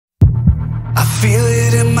feel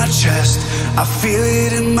it in my chest, I feel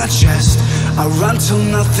it in my chest. I run till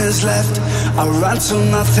nothing's left, I run till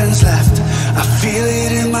nothing's left. I feel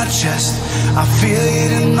it in my chest, I feel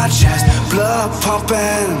it in my chest. Blood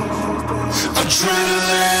pumping,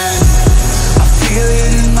 adrenaline. I feel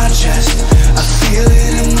it in my chest, I feel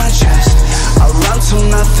it in my chest. I run till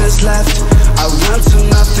nothing's left, I run till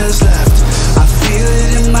nothing's left. I feel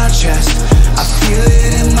it in my chest, I feel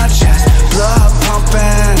it in my chest. Blood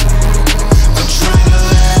pumping,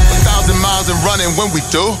 adrenaline. 1,000 miles and running when we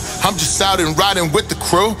do. I'm just out and riding with the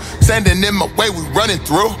crew. Standing in my way, we running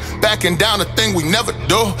through. Backing down a thing we never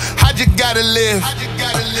do. I just gotta live,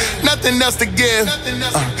 nothing else to give.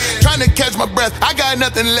 Trying to catch my breath, I got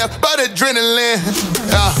nothing left but adrenaline.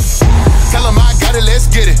 Tell them I got it, let's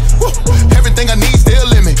get it. Woo. Everything I need still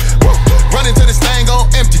in me. Woo. Running to this thing on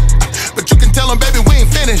empty. But you can tell them, baby, we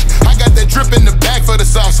ain't finished. I got that drip in the bag for the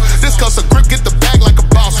sauce. This costs a grip, get the bag like a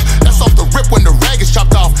boss. That's off the rip when the rag is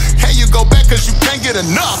chopped off. Hey, you go back cause you can't get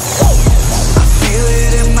enough. I feel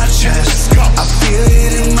it in my chest, I feel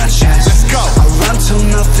it in my chest. Let's go. I run till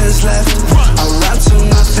nothing's left, I run till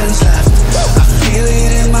nothing's left. I feel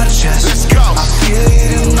it in my chest, Let's go. I feel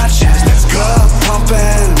it in my chest. Blood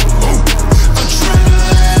pumping,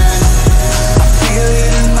 adrenaline. I feel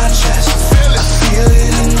it in my chest, I feel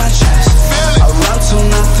it in my chest. I run till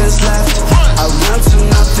nothing's left, I run till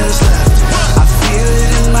nothing's left. I feel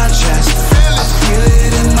it in my chest, I feel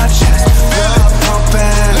it in my chest. Blood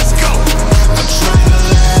pumping, Let's go.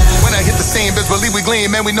 adrenaline. When I hit the scene, best believe we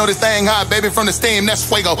gleam. Man, we know this thing hot, baby, from the steam, that's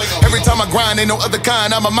fuego. Every time I grind, ain't no other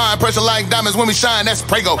kind. I'm a mind pressure like diamonds when we shine, that's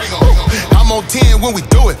prego. I'm on 10 when we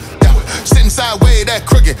do it. Sitting sideways, that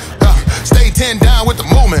crooked. Stay 10 down with the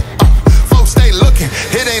movement. Folks stay looking.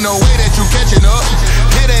 It ain't no way that you catching up.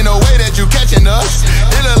 It ain't no way that you catching us.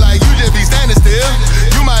 It look like you just be standing still.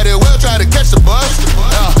 You might as well try to catch the bus.